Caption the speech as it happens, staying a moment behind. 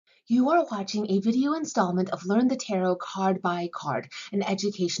You are watching a video installment of Learn the Tarot Card by Card, an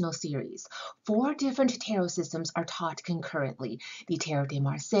educational series. 4 different tarot systems are taught concurrently: the Tarot de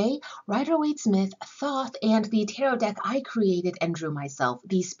Marseilles, Rider-Waite-Smith, Thoth, and the tarot deck I created and drew myself,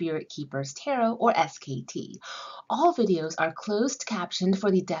 the Spirit Keeper's Tarot, or SKT. All videos are closed captioned for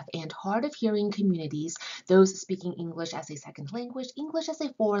the deaf and hard of hearing communities, those speaking English as a second language, English as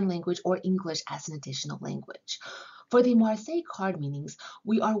a foreign language, or English as an additional language. For the Marseille card meanings,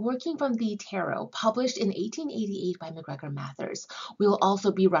 we are working from the Tarot, published in 1888 by MacGregor Mathers. We will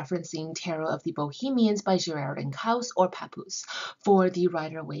also be referencing Tarot of the Bohemians by Girard and Kaus or Papus. For the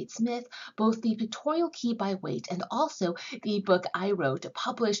Rider-Waite-Smith, both the Pictorial Key by Waite and also the book I wrote,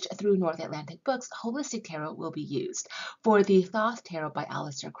 published through North Atlantic Books, Holistic Tarot, will be used. For the Thoth Tarot by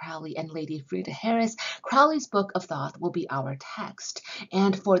Aleister Crowley and Lady Frida Harris, Crowley's Book of Thoth will be our text.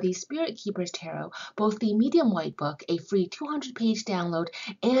 And for the Spirit Keeper's Tarot, both the medium white book, a free 200-page download,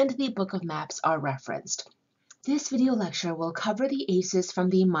 and the Book of Maps are referenced. This video lecture will cover the aces from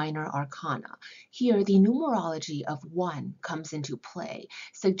the minor arcana. Here, the numerology of 1 comes into play,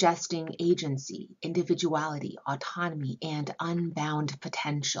 suggesting agency, individuality, autonomy, and unbound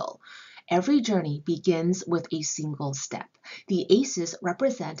potential. Every journey begins with a single step. The aces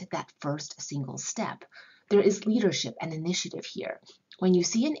represent that first single step. There is leadership and initiative here. When you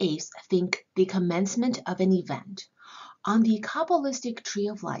see an ace, think the commencement of an event. On the Kabbalistic tree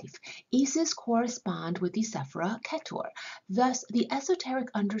of life, aces correspond with the Sephira Ketur. Thus, the esoteric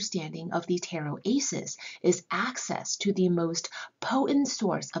understanding of the tarot aces is access to the most potent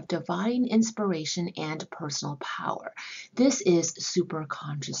source of divine inspiration and personal power. This is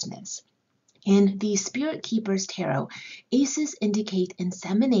superconsciousness. In the Spirit Keeper's Tarot, aces indicate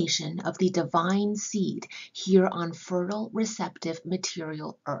insemination of the divine seed here on fertile, receptive,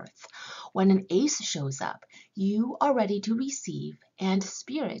 material earth. When an ace shows up, you are ready to receive, and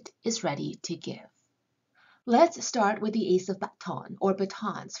Spirit is ready to give. Let's start with the Ace of Baton, or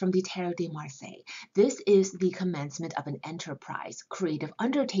batons, from the Tarot de Marseilles. This is the commencement of an enterprise, creative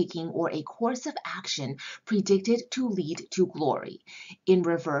undertaking, or a course of action predicted to lead to glory. In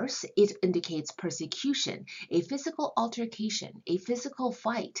reverse, it indicates persecution, a physical altercation, a physical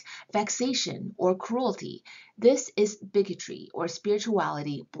fight, vexation, or cruelty. This is bigotry or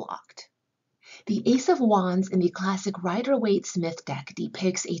spirituality blocked. The Ace of Wands in the classic Rider-Waite-Smith deck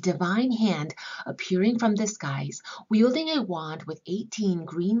depicts a divine hand appearing from the skies, wielding a wand with 18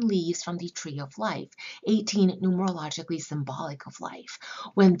 green leaves from the Tree of Life, 18 numerologically symbolic of life.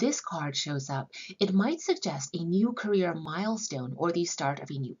 When this card shows up, it might suggest a new career milestone or the start of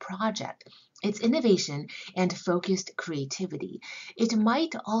a new project. It's innovation and focused creativity. It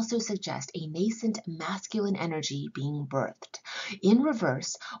might also suggest a nascent masculine energy being birthed. In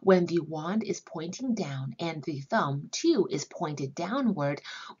reverse, when the wand is pointing down and the thumb too is pointed downward,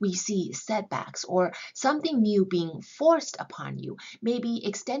 we see setbacks or something new being forced upon you, maybe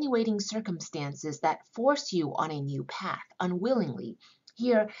extenuating circumstances that force you on a new path unwillingly.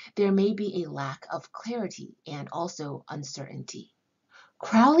 Here, there may be a lack of clarity and also uncertainty.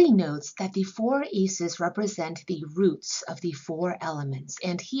 Crowley notes that the 4 aces represent the roots of the 4 elements,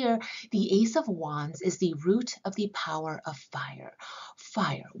 and here the Ace of Wands is the root of the power of fire.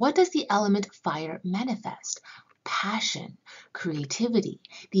 Fire. What does the element fire manifest? Passion, creativity,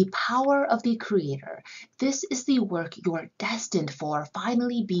 the power of the creator. This is the work you're destined for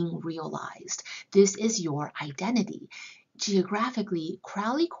finally being realized. This is your identity. Geographically,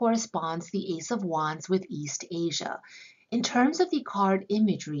 Crowley corresponds the Ace of Wands with East Asia. In terms of the card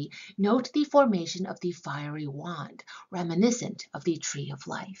imagery, note the formation of the fiery wand, reminiscent of the Tree of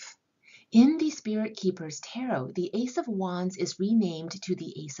Life. In the Spirit Keeper's Tarot, the Ace of Wands is renamed to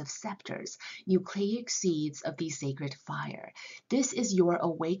the Ace of Scepters, nucleic seeds of the sacred fire. This is your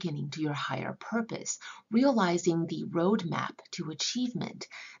awakening to your higher purpose, realizing the roadmap to achievement.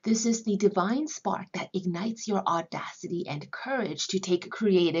 This is the divine spark that ignites your audacity and courage to take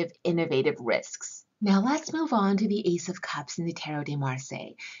creative, innovative risks. Now let's move on to the Ace of Cups in the Tarot de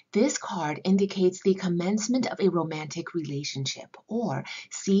Marseilles. This card indicates the commencement of a romantic relationship, or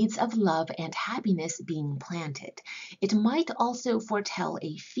seeds of love and happiness being planted. It might also foretell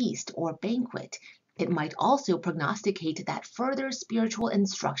a feast or banquet. It might also prognosticate that further spiritual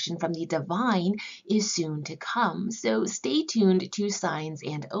instruction from the divine is soon to come, so stay tuned to signs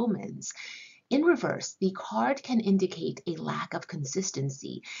and omens. In reverse, the card can indicate a lack of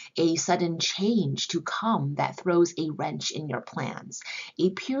consistency, a sudden change to come that throws a wrench in your plans.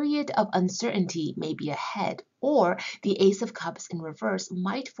 A period of uncertainty may be ahead, or the Ace of Cups in reverse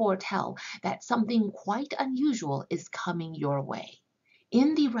might foretell that something quite unusual is coming your way.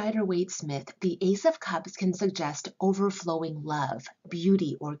 In the Rider-Waite-Smith, the Ace of Cups can suggest overflowing love,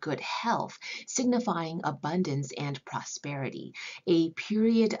 beauty, or good health, signifying abundance and prosperity. A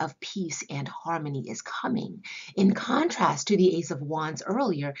period of peace and harmony is coming. In contrast to the Ace of Wands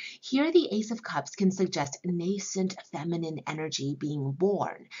earlier, here the Ace of Cups can suggest nascent feminine energy being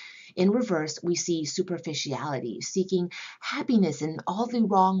born. In reverse, we see superficiality, seeking happiness in all the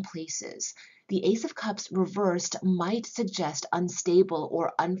wrong places. The Ace of Cups reversed might suggest unstable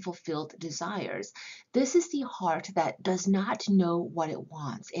or unfulfilled desires. This is the heart that does not know what it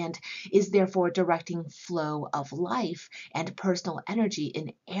wants and is therefore directing flow of life and personal energy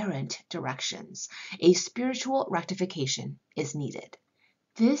in errant directions. A spiritual rectification is needed.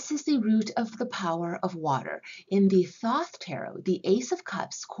 This is the root of the power of water. In the Thoth Tarot, the Ace of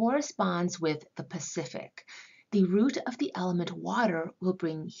Cups corresponds with the Pacific. The root of the element water will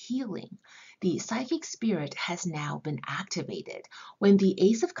bring healing. The psychic spirit has now been activated. When the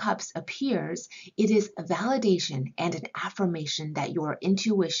Ace of Cups appears, it is validation and an affirmation that your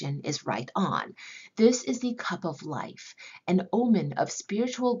intuition is right on. This is the cup of life, an omen of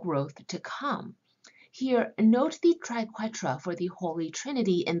spiritual growth to come. Here, note the triquetra for the Holy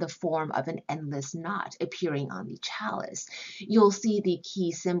Trinity in the form of an endless knot appearing on the chalice. You'll see the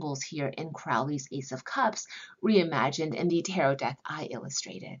key symbols here in Crowley's Ace of Cups, reimagined in the tarot deck I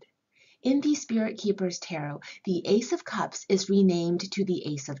illustrated. In the Spirit Keeper's Tarot, the Ace of Cups is renamed to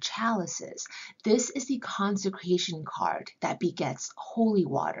the Ace of Chalices. This is the consecration card that begets holy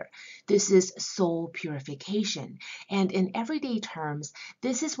water. This is soul purification. And in everyday terms,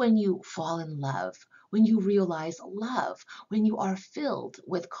 this is when you fall in love, when you realize love, when you are filled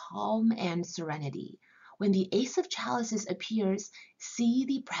with calm and serenity. When the Ace of Chalices appears, see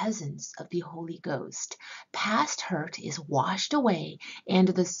the presence of the Holy Ghost. Past hurt is washed away and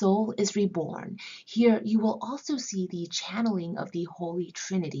the soul is reborn. Here you will also see the channeling of the Holy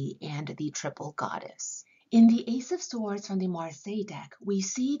Trinity and the Triple Goddess. In the Ace of Swords from the Marseilles deck, we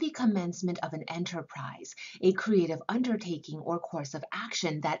see the commencement of an enterprise, a creative undertaking or course of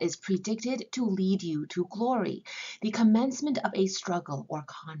action that is predicted to lead you to glory, the commencement of a struggle or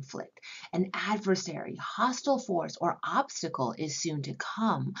conflict. An adversary, hostile force, or obstacle is soon to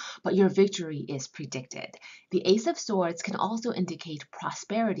come, but your victory is predicted. The Ace of Swords can also indicate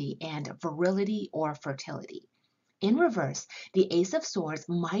prosperity and virility or fertility. In reverse, the Ace of Swords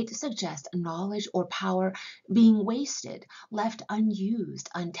might suggest knowledge or power being wasted, left unused,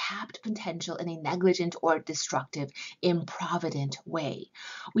 untapped potential in a negligent or destructive, improvident way.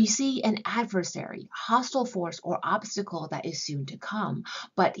 We see an adversary, hostile force, or obstacle that is soon to come,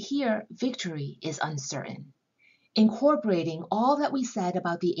 but here victory is uncertain. Incorporating all that we said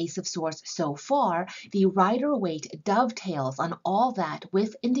about the Ace of Swords so far, the Rider-Waite dovetails on all that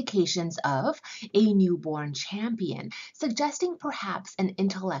with indications of a newborn champion, suggesting perhaps an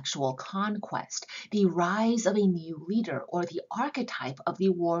intellectual conquest, the rise of a new leader, or the archetype of the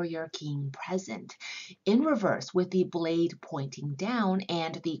warrior king present. In reverse, with the blade pointing down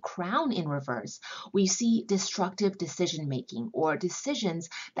and the crown in reverse, we see destructive decision-making or decisions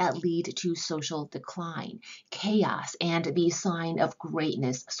that lead to social decline, chaos, and the sign of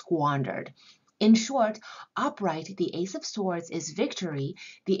greatness squandered. In short, upright, the Ace of Swords is victory,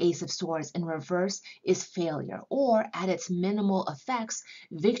 the Ace of Swords in reverse is failure, or at its minimal effects,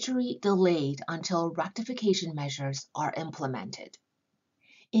 victory delayed until rectification measures are implemented.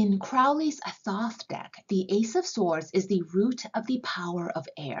 In Crowley's Thoth deck, the Ace of Swords is the root of the power of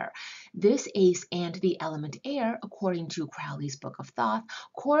air. This ace and the element air, according to Crowley's Book of Thoth,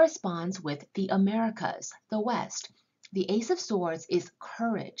 corresponds with the Americas, the West. The Ace of Swords is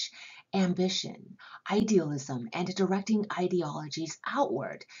courage, ambition, idealism, and directing ideologies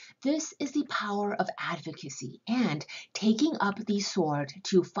outward. This is the power of advocacy and taking up the sword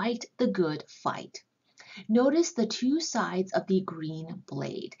to fight the good fight. Notice the two sides of the green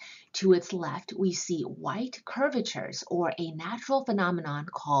blade. To its left, we see white curvatures, or a natural phenomenon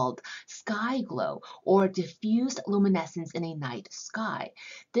called sky glow, or diffused luminescence in a night sky.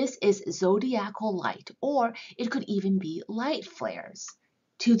 This is zodiacal light, or it could even be light flares.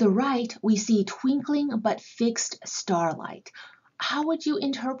 To the right, we see twinkling but fixed starlight. How would you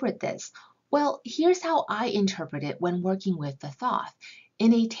interpret this? Well, here's how I interpret it when working with the Thoth.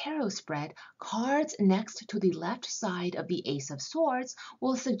 In a tarot spread, cards next to the left side of the Ace of Swords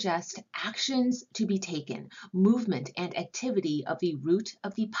will suggest actions to be taken, movement and activity of the root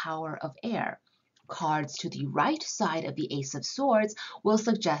of the power of air. Cards to the right side of the Ace of Swords will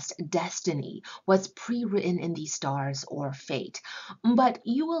suggest destiny, what's pre-written in the stars or fate. But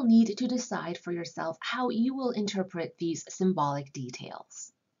you will need to decide for yourself how you will interpret these symbolic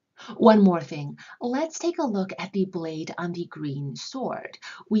details. One more thing, let's take a look at the blade on the green sword.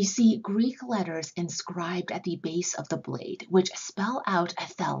 We see Greek letters inscribed at the base of the blade, which spell out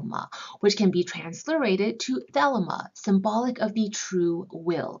Thelma, which can be transliterated to Thelema, symbolic of the true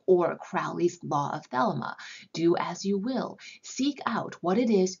will, or Crowley's law of Thelema. Do as you will. Seek out what it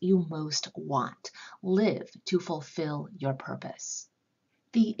is you most want. Live to fulfill your purpose.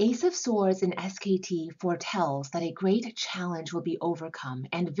 The Ace of Swords in SKT foretells that a great challenge will be overcome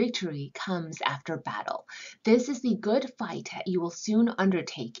and victory comes after battle. This is the good fight that you will soon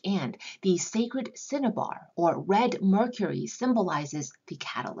undertake, and the sacred cinnabar, or red Mercury, symbolizes the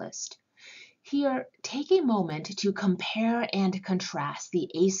catalyst. Here, take a moment to compare and contrast the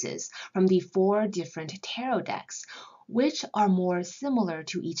aces from the 4 different tarot decks. Which are more similar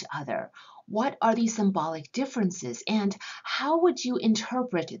to each other? What are the symbolic differences, and how would you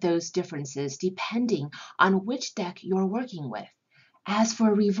interpret those differences depending on which deck you're working with? As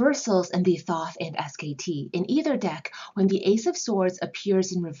for reversals in the Thoth and SKT, in either deck, when the Ace of Swords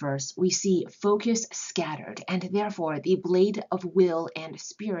appears in reverse, we see focus scattered, and therefore the blade of will and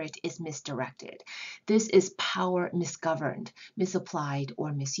spirit is misdirected. This is power misgoverned, misapplied,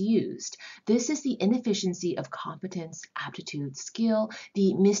 or misused. This is the inefficiency of competence, aptitude, skill,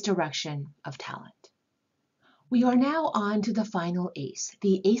 the misdirection of talent. We are now on to the final ace,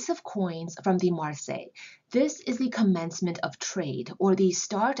 the Ace of Coins from the Marseilles. This is the commencement of trade, or the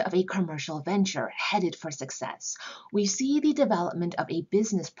start of a commercial venture headed for success. We see the development of a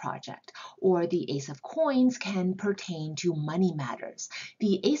business project, or the Ace of Coins can pertain to money matters.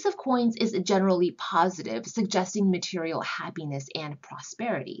 The Ace of Coins is generally positive, suggesting material happiness and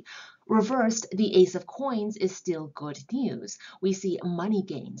prosperity. Reversed, the Ace of Coins is still good news. We see money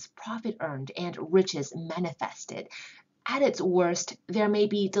gains, profit earned, and riches manifested. At its worst, there may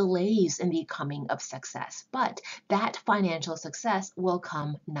be delays in the coming of success, but that financial success will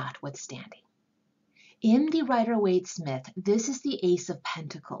come notwithstanding. In the Rider-Waite-Smith, this is the Ace of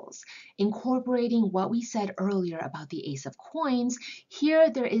Pentacles. Incorporating what we said earlier about the Ace of Coins, here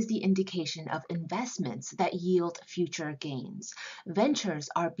there is the indication of investments that yield future gains. Ventures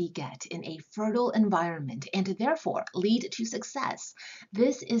are beget in a fertile environment and therefore lead to success.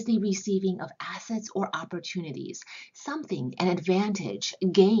 This is the receiving of assets or opportunities. Something, an advantage,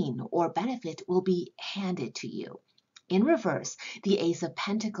 gain, or benefit will be handed to you. In reverse, the Ace of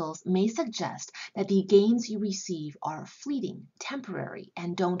Pentacles may suggest that the gains you receive are fleeting, temporary,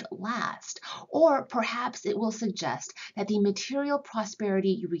 and don't last. Or perhaps it will suggest that the material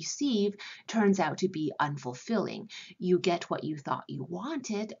prosperity you receive turns out to be unfulfilling. You get what you thought you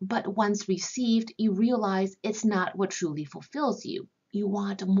wanted, but once received, you realize it's not what truly fulfills you. You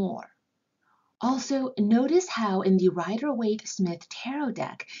want more. Also, notice how in the Rider-Waite-Smith tarot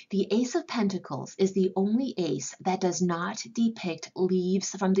deck, the Ace of Pentacles is the only ace that does not depict leaves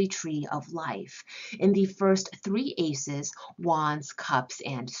from the tree of life. In the first 3 aces, wands, cups,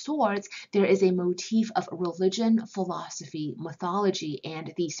 and swords, there is a motif of religion, philosophy, mythology,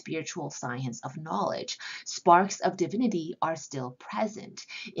 and the spiritual science of knowledge. Sparks of divinity are still present.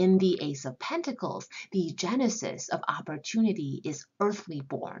 In the Ace of Pentacles, the genesis of opportunity is earthly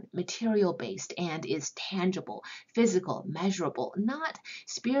born, material-based, and is tangible, physical, measurable, not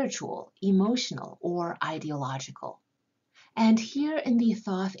spiritual, emotional, or ideological. And here in the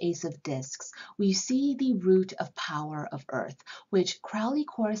Thoth Ace of Discs, we see the root of power of Earth, which Crowley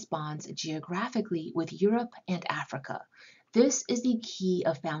corresponds geographically with Europe and Africa. This is the key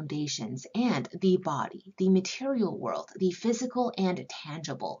of foundations and the body, the material world, the physical and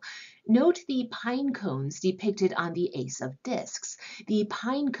tangible. Note the pine cones depicted on the Ace of Discs. The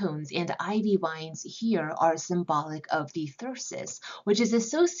pine cones and ivy vines here are symbolic of the Thyrsus, which is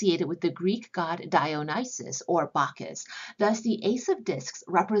associated with the Greek god Dionysus or Bacchus. Thus, the Ace of Discs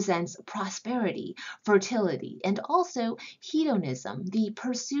represents prosperity, fertility, and also hedonism, the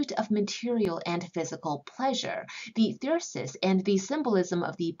pursuit of material and physical pleasure. The Thyrsus and the symbolism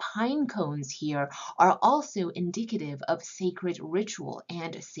of the pine cones here are also indicative of sacred ritual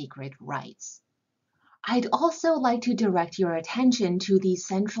and sacred rites. I'd also like to direct your attention to the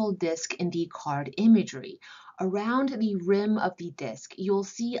central disc in the card imagery. Around the rim of the disc, you'll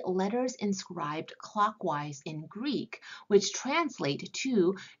see letters inscribed clockwise in Greek, which translate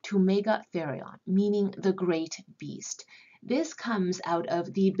to Mega Therion, meaning the great beast. This comes out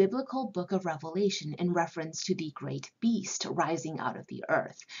of the biblical book of Revelation in reference to the great beast rising out of the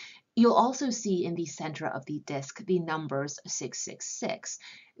earth. You'll also see in the center of the disc the numbers 666.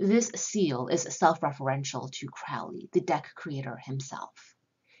 This seal is self-referential to Crowley, the deck creator himself.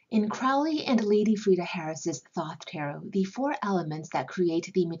 In Crowley and Lady Frida Harris's Thoth Tarot, the four elements that create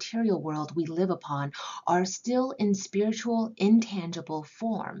the material world we live upon are still in spiritual, intangible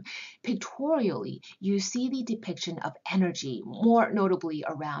form. Pictorially, you see the depiction of energy, more notably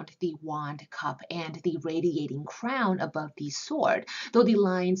around the wand cup and the radiating crown above the sword, though the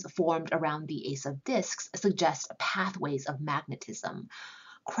lines formed around the Ace of Discs suggest pathways of magnetism.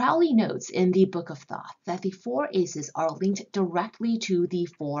 Crowley notes in the Book of Thoth that the four aces are linked directly to the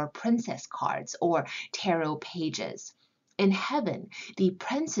four princess cards, or tarot pages. In heaven, the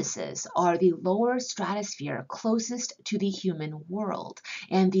princesses are the lower stratosphere closest to the human world,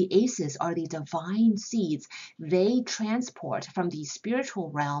 and the aces are the divine seeds they transport from the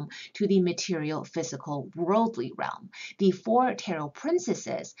spiritual realm to the material, physical, worldly realm. The four tarot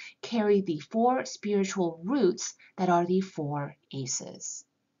princesses carry the four spiritual roots that are the four aces.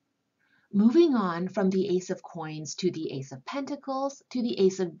 Moving on from the Ace of Coins to the Ace of Pentacles to the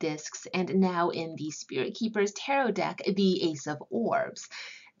Ace of Discs, and now in the Spirit Keeper's Tarot deck, the Ace of Orbs.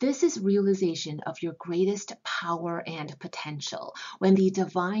 This is realization of your greatest power and potential when the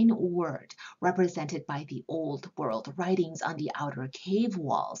divine word, represented by the old world writings on the outer cave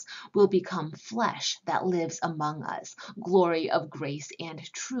walls, will become flesh that lives among us, glory of grace and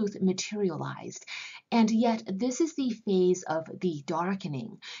truth materialized. And yet this is the phase of the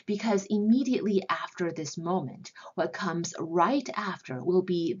darkening, because immediately after this moment, what comes right after will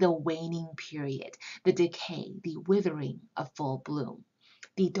be the waning period, the decay, the withering of full bloom.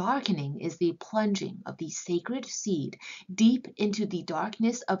 The darkening is the plunging of the sacred seed deep into the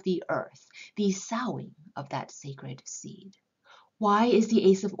darkness of the earth, the sowing of that sacred seed. Why is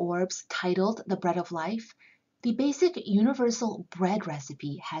the Ace of Orbs titled the Bread of Life? The basic universal bread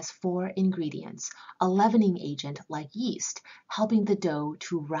recipe has four ingredients: a leavening agent like yeast, helping the dough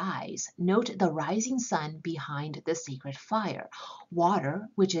to rise. Note the rising sun behind the sacred fire. Water,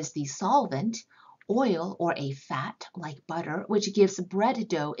 which is the solvent. Oil or a fat like butter, which gives bread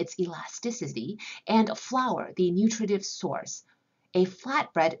dough its elasticity, and flour, the nutritive source. A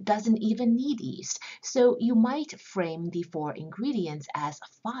flatbread doesn't even need yeast, so you might frame the four ingredients as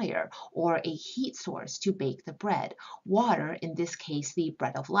fire or a heat source to bake the bread. Water, in this case the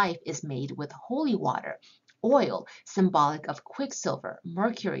bread of life, is made with holy water. Oil, symbolic of quicksilver,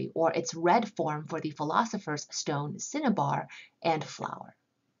 mercury, or its red form for the philosopher's stone cinnabar, and flour.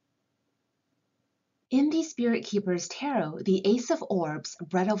 In the Spirit Keeper's Tarot, the Ace of Orbs,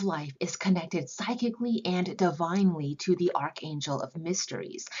 Bread of Life, is connected psychically and divinely to the Archangel of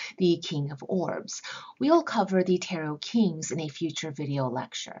Mysteries, the King of Orbs. We'll cover the Tarot Kings in a future video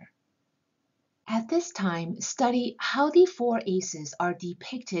lecture. At this time, study how the four aces are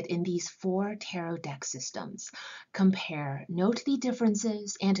depicted in these four tarot deck systems. Compare, note the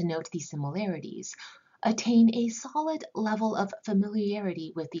differences, and note the similarities. Attain a solid level of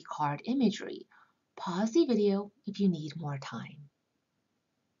familiarity with the card imagery. Pause the video if you need more time.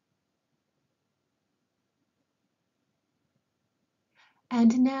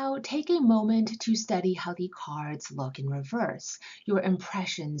 And now take a moment to study how the cards look in reverse, your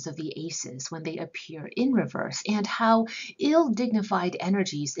impressions of the aces when they appear in reverse, and how ill-dignified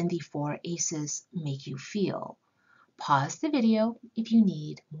energies in the four aces make you feel. Pause the video if you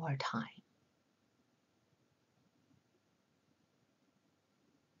need more time.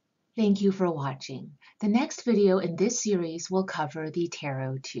 Thank you for watching. The next video in this series will cover the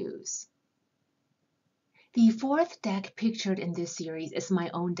Tarot Twos. The fourth deck pictured in this series is my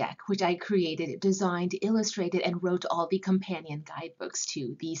own deck, which I created, designed, illustrated, and wrote all the companion guidebooks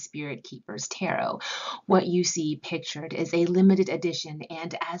to the Spirit Keeper's Tarot. What you see pictured is a limited edition,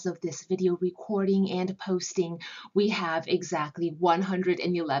 and as of this video recording and posting, we have exactly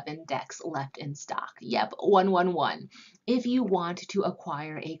 111 decks left in stock. Yep, 111. If you want to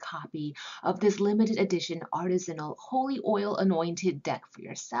acquire a copy of this limited edition artisanal holy oil anointed deck for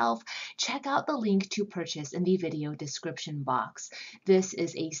yourself, check out the link to purchase in the video description box. This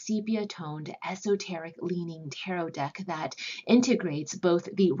is a sepia-toned, esoteric-leaning tarot deck that integrates both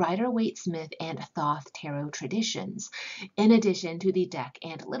the Rider-Waite-Smith and Thoth tarot traditions. In addition to the deck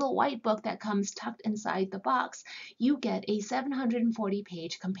and little white book that comes tucked inside the box, you get a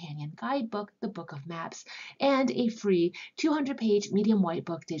 740-page companion guidebook, the Book of Maps, and a free 200-page medium white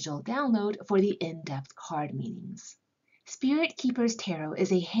book digital download for the in-depth card meanings. Spirit Keeper's Tarot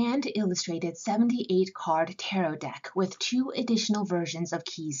is a hand-illustrated 78-card tarot deck with 2 additional versions of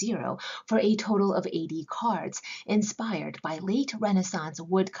Key Zero for a total of 80 cards, inspired by late Renaissance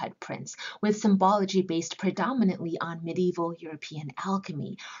woodcut prints, with symbology based predominantly on medieval European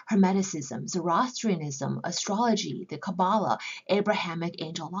alchemy, Hermeticism, Zoroastrianism, astrology, the Kabbalah, Abrahamic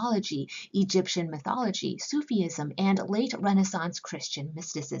angelology, Egyptian mythology, Sufism, and late Renaissance Christian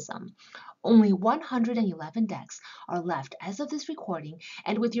mysticism. Only 111 decks are left as of this recording,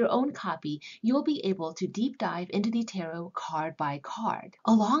 and with your own copy, you'll be able to deep dive into the tarot card by card.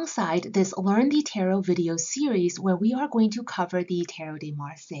 Alongside this Learn the Tarot video series, where we are going to cover the Tarot de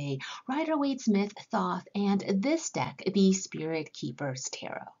Marseilles, Rider-Waite-Smith, Thoth, and this deck, the Spirit Keeper's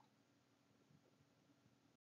Tarot.